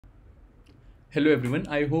Hello everyone,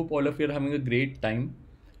 I hope all of you are having a great time.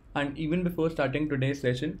 And even before starting today's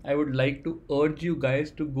session, I would like to urge you guys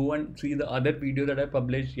to go and see the other video that I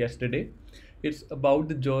published yesterday. It's about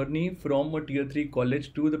the journey from a tier 3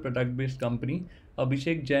 college to the product based company.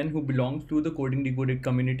 Abhishek Jain, who belongs to the Coding Decoded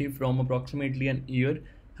community from approximately an year,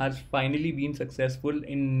 has finally been successful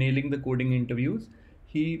in nailing the coding interviews.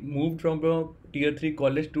 He moved from a tier 3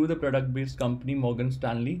 college to the product based company Morgan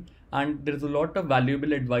Stanley, and there's a lot of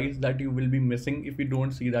valuable advice that you will be missing if you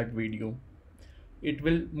don't see that video. It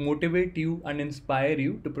will motivate you and inspire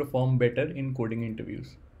you to perform better in coding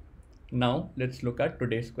interviews. Now let's look at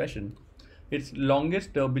today's question. It's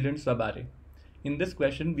longest turbulent subarray. In this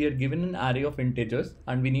question, we are given an array of integers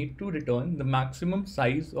and we need to return the maximum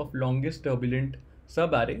size of longest turbulent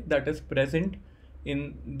subarray that is present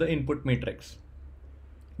in the input matrix.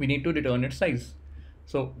 We need to return its size.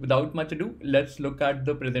 So without much ado, let's look at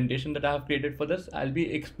the presentation that I have created for this. I'll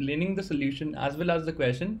be explaining the solution as well as the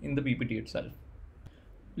question in the PPT itself.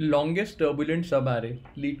 Longest turbulent subarray,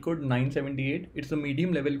 Leetcode 978. It's a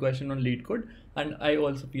medium level question on Leetcode, and I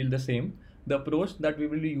also feel the same. The approach that we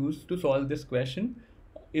will use to solve this question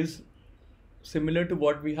is similar to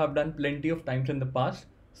what we have done plenty of times in the past.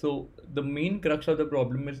 So the main crux of the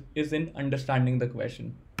problem is in understanding the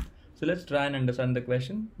question. So let's try and understand the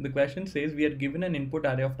question. The question says we are given an input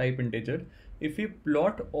array of type integer. If we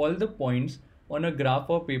plot all the points on a graph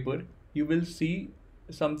or paper, you will see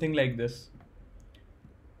something like this.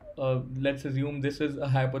 Let's assume this is a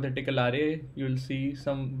hypothetical array. You will see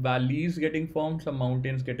some valleys getting formed, some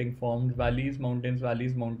mountains getting formed, valleys, mountains,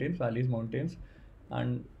 valleys, mountains, valleys, mountains,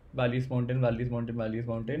 and valleys, mountain, valleys, mountain, valleys,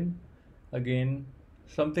 mountain. Again,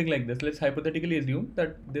 something like this. Let's hypothetically assume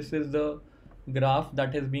that this is the graph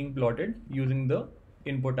that is being plotted using the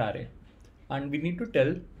input array, and we need to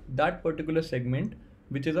tell that particular segment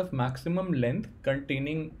which is of maximum length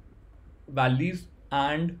containing valleys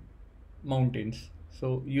and mountains.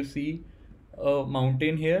 So you see a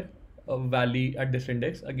mountain here, a valley at this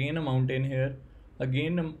index, again a mountain here,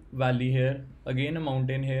 again a valley here, again a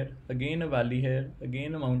mountain here, again a valley here,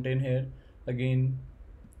 again a mountain here, again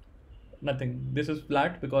nothing. This is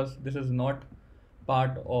flat because this is not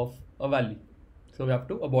part of a valley. So we have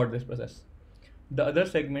to abort this process. The other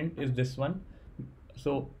segment is this one.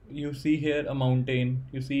 So you see here a mountain,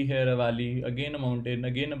 you see here a valley, again a mountain,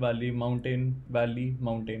 again a valley, mountain, valley,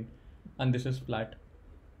 mountain, and this is flat.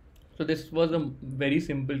 So this was a very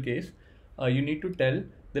simple case. You need to tell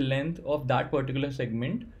the length of that particular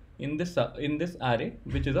segment in this array,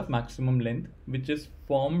 which is of maximum length, which is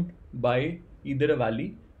formed by either a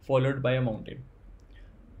valley followed by a mountain.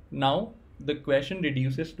 Now the question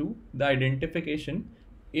reduces to the identification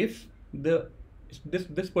if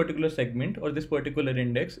this particular segment or this particular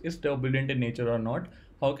index is turbulent in nature or not.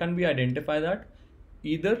 How can we identify that?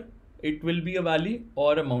 Either it will be a valley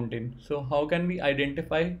or a mountain. So how can we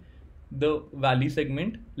identify the valley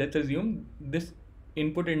segment? Let's assume this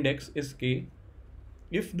input index is k.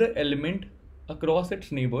 If the element across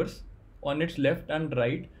its neighbors on its left and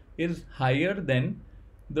right is higher than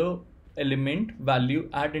the element value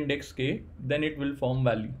at index k, then it will form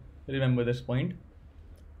valley. Remember this point.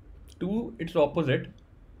 To its opposite,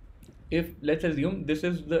 if let's assume this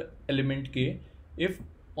is the element k, if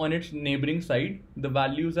on its neighboring side the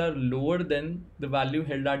values are lower than the value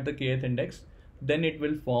held at the kth index, then it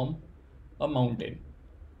will form a mountain.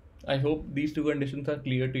 I hope these two conditions are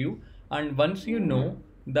clear to you. And once you know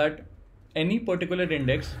that any particular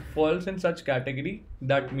index falls in such category,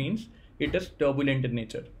 that means it is turbulent in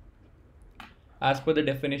nature. As per the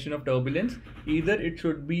definition of turbulence, either it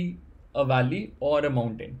should be a valley or a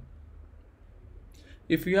mountain.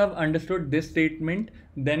 If you have understood this statement,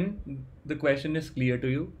 then the question is clear to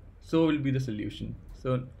you. So will be the solution.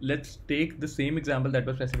 So let's take the same example that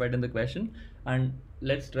was specified in the question and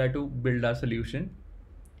let's try to build our solution.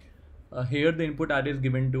 Here the input array is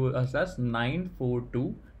given to us as 9, 4,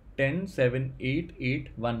 2, 10, 7, 8, 8,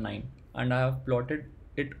 1, 9, and I have plotted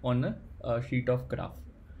it on a sheet of graph.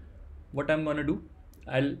 What I'm gonna do,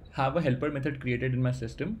 I'll have a helper method created in my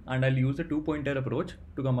system and I'll use a two-pointer approach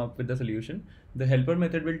to come up with the solution. The helper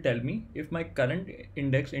method will tell me if my current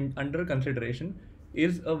index under consideration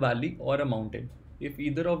is a valley or a mountain. If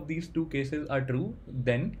either of these two cases are true,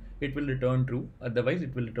 then it will return true, otherwise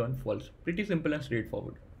it will return false. Pretty simple and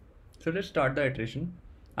straightforward. So let's start the iteration.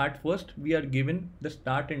 At first we are given the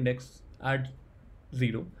start index at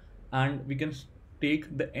 0 and we can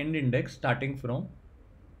take the end index starting from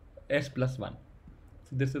s plus 1.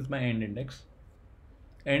 So this is my end index.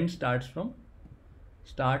 End starts from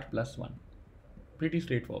start plus 1. Pretty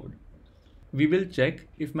straightforward. We will check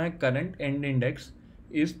if my current end index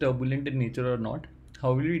is turbulent in nature or not.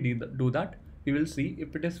 How will we do that? we will see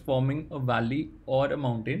if it is forming a valley or a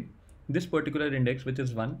mountain. This particular index, which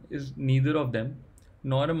is 1, is neither of them,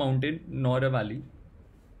 nor a mountain nor a valley.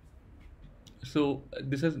 So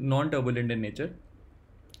this is non-turbulent in nature.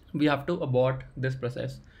 We have to abort this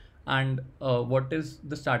process. And what is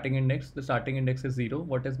the starting index? The starting index is 0.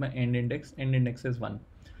 What is my end index? End index is 1.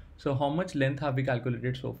 So how much length have we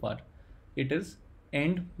calculated so far? It is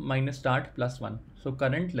end minus start plus 1. So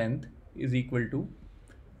current length is equal to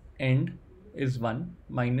end is 1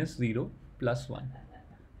 minus 0 plus 1.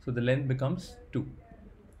 So the length becomes 2.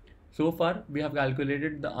 So far we have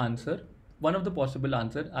calculated the answer, one of the possible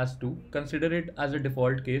answer as 2. Consider it as a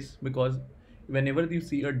default case, because whenever you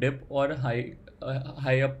see a dip or a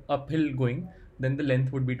high uphill going, then the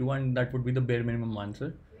length would be 2, and that would be the bare minimum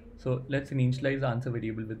answer. So let's initialize the answer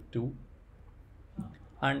variable with 2.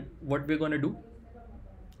 And what we're going to do,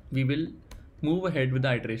 we will move ahead with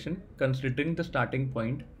the iteration considering the starting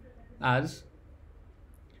point as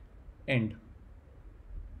end.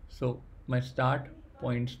 So my start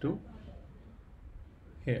points to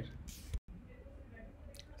here.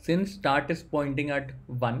 Since start is pointing at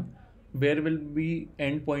 1, where will we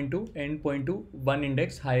end point to? End point to 1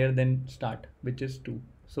 index higher than start, which is 2.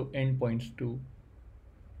 So end points to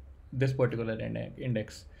this particular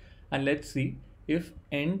index. And let's see if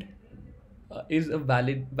end is a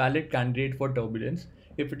valid candidate for turbulence,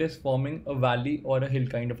 if it is forming a valley or a hill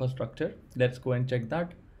kind of a structure. Let's go and check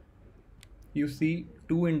that. You see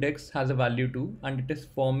 2 index has a value 2 and it is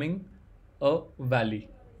forming a valley.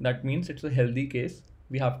 That means it's a healthy case.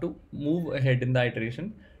 We have to move ahead in the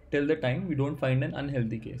iteration till the time we don't find an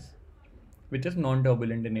unhealthy case, which is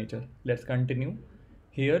non-turbulent in nature. Let's continue.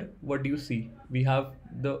 Here, what do you see? We have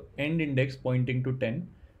the end index pointing to 10.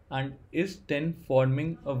 And is 10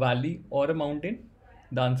 forming a valley or a mountain?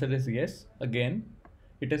 The answer is yes. Again,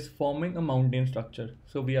 it is forming a mountain structure.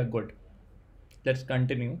 So we are good. Let's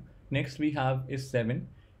continue. Next we have is 7.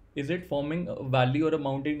 Is it forming a valley or a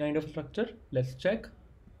mountain kind of structure? Let's check.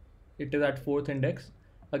 It is at 4th index.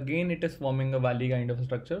 Again, it is forming a valley kind of a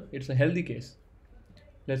structure. It's a healthy case.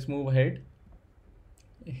 Let's move ahead.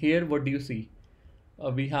 Here, what do you see?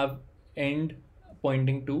 We have end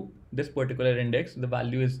pointing to this particular index. The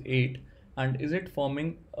value is 8. And is it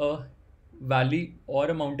forming a valley or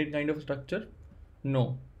a mountain kind of structure?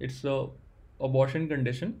 No, it's a abortion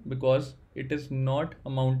condition because it is not a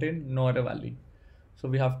mountain nor a valley. So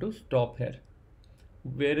we have to stop here.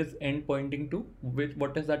 Where is end pointing to?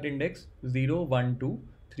 What is that index? 0, 1, 2,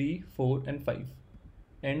 3, 4 and 5.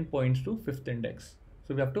 End points to 5th index.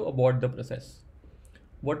 So we have to abort the process.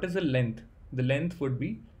 What is the length? The length would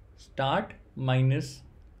be start minus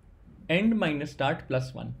end minus start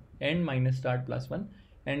plus 1. End minus start plus 1.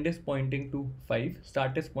 End is pointing to 5.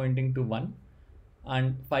 Start is pointing to 1.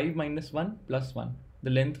 And 5 minus 1 plus 1. The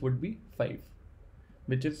length would be 5,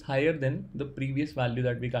 which is higher than the previous value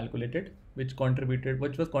that we calculated, which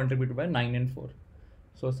was contributed by 9 and 4.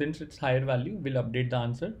 So since it's higher value, we'll update the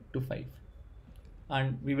answer to 5.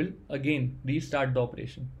 And we will again restart the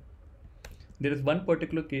operation. There is one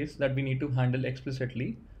particular case that we need to handle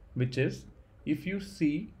explicitly, which is if you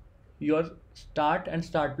see your start and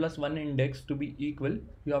start plus 1 index to be equal,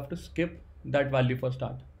 you have to skip that value for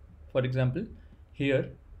start. For example,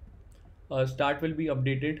 here start will be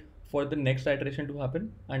updated for the next iteration to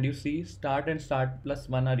happen, and you see start and start plus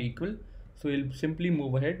 1 are equal. So you'll simply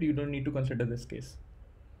move ahead. You don't need to consider this case.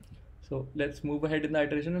 So let's move ahead in the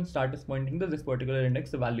iteration, and start is pointing to this particular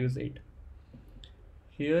index. The value is 8.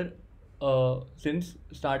 Here, since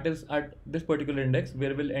start is at this particular index,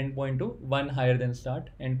 where will end point to? 1 higher than start.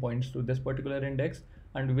 End points to this particular index,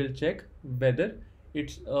 and we will check whether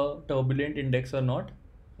it's a turbulent index or not.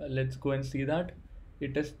 Let's go and see that.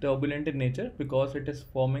 It is turbulent in nature because it is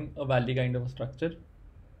forming a valley kind of a structure.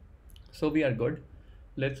 So we are good.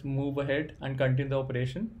 Let's move ahead and continue the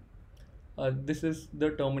operation. This is the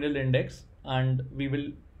terminal index, and we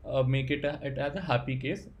will make it as a happy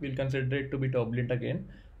case. We'll consider it to be turbulent again.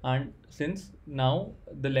 And since now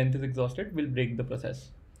the length is exhausted, we'll break the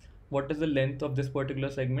process. What is the length of this particular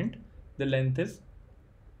segment? The length is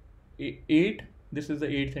 8. This is the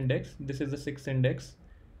 8th index. This is the 6th index.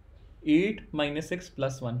 8 minus 6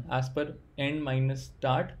 plus 1 as per end minus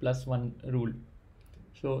start plus 1 rule.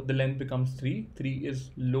 So the length becomes 3. 3 is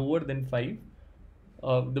lower than 5.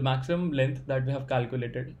 The maximum length that we have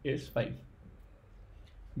calculated is 5.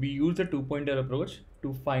 We use the 2-pointer approach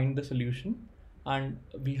to find the solution, and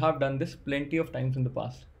we have done this plenty of times in the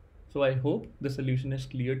past. So I hope the solution is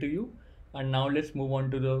clear to you. And now let's move on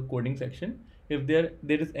to the coding section. If there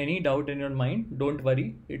is any doubt in your mind, don't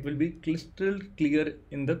worry, it will be crystal clear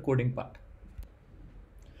in the coding part.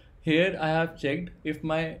 Here I have checked if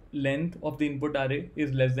my length of the input array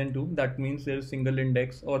is less than 2, that means there is single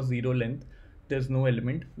index or 0 length, there's no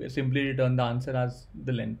element, we simply return the answer as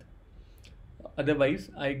the length.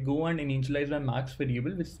 Otherwise, I go and initialize my max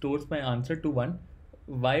variable which stores my answer to 1.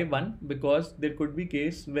 Why 1? Because there could be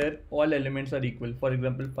case where all elements are equal. For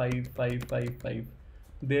example, 5, 5, 5, 5.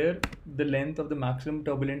 There, the length of the maximum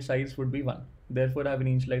turbulent size would be 1. Therefore, I have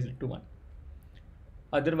initialized it to 1.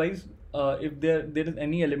 Otherwise, if there is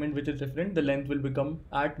any element which is different, the length will become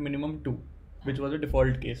at minimum 2, which was a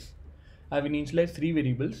default case. I have initialized 3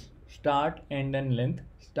 variables: start, end, and length.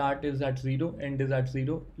 Start is at 0, end is at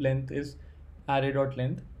 0, length is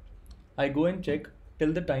array.length. I go and check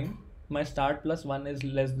till the time my start plus 1 is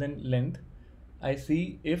less than length. I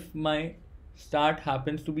see if my start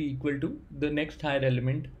happens to be equal to the next higher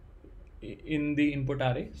element in the input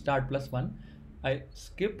array, start plus 1. I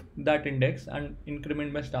skip that index and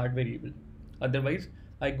increment my start variable. Otherwise,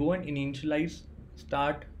 I go and initialize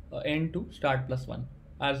start end to start plus 1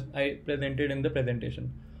 as I presented in the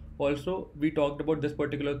presentation. Also, we talked about this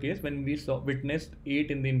particular case when we witnessed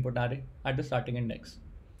 8 in the input array at the starting index.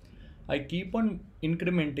 I keep on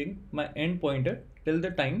incrementing my end pointer till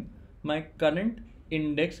the time my current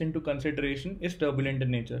index into consideration is turbulent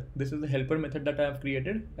in nature. This is the helper method that I have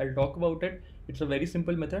created. I'll talk about it. It's a very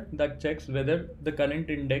simple method that checks whether the current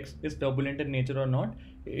index is turbulent in nature or not.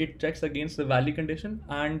 It checks against the valley condition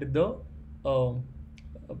and the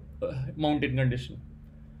mountain condition.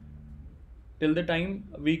 Till the time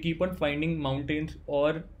we keep on finding mountains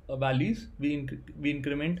or valleys, we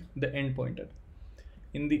increment the end pointer.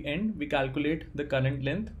 In the end, we calculate the current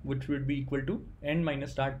length, which would be equal to end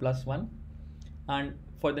minus start plus 1. And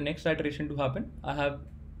for the next iteration to happen, I have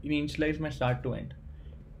initialized my start to end.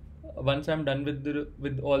 Once I'm done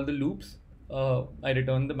with all the loops, I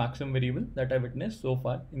return the maximum variable that I witnessed so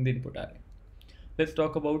far in the input array. Let's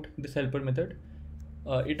talk about this helper method.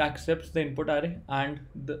 It accepts the input array and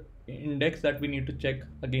the index that we need to check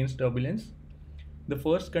against turbulence. The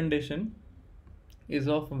first condition is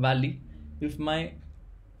of valley. If my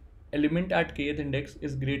element at kth index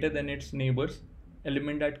is greater than its neighbors,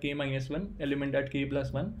 element at k minus 1, element at k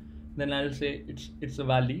plus 1, then I'll say it's a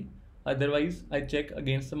valley. Otherwise, I check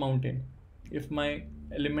against the mountain. If my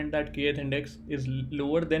element at kth index is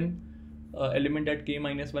lower than element at k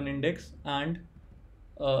minus 1 index and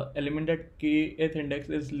element at kth index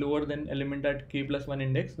is lower than element at k plus 1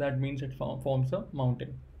 index, that means it forms a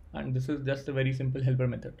mountain. And this is just a very simple helper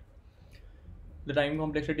method. The time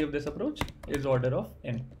complexity of this approach is order of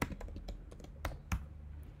n.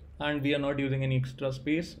 And we are not using any extra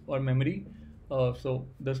space or memory, so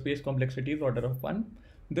the space complexity is order of 1.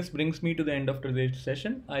 This brings me to the end of today's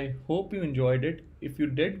session. I hope you enjoyed it. If you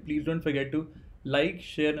did, please don't forget to like,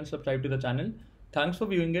 share and subscribe to the channel. Thanks for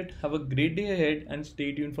viewing it. Have a great day ahead and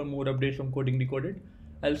stay tuned for more updates from Coding Decoded.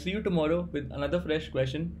 I'll see you tomorrow with another fresh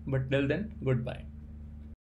question, but till then, goodbye.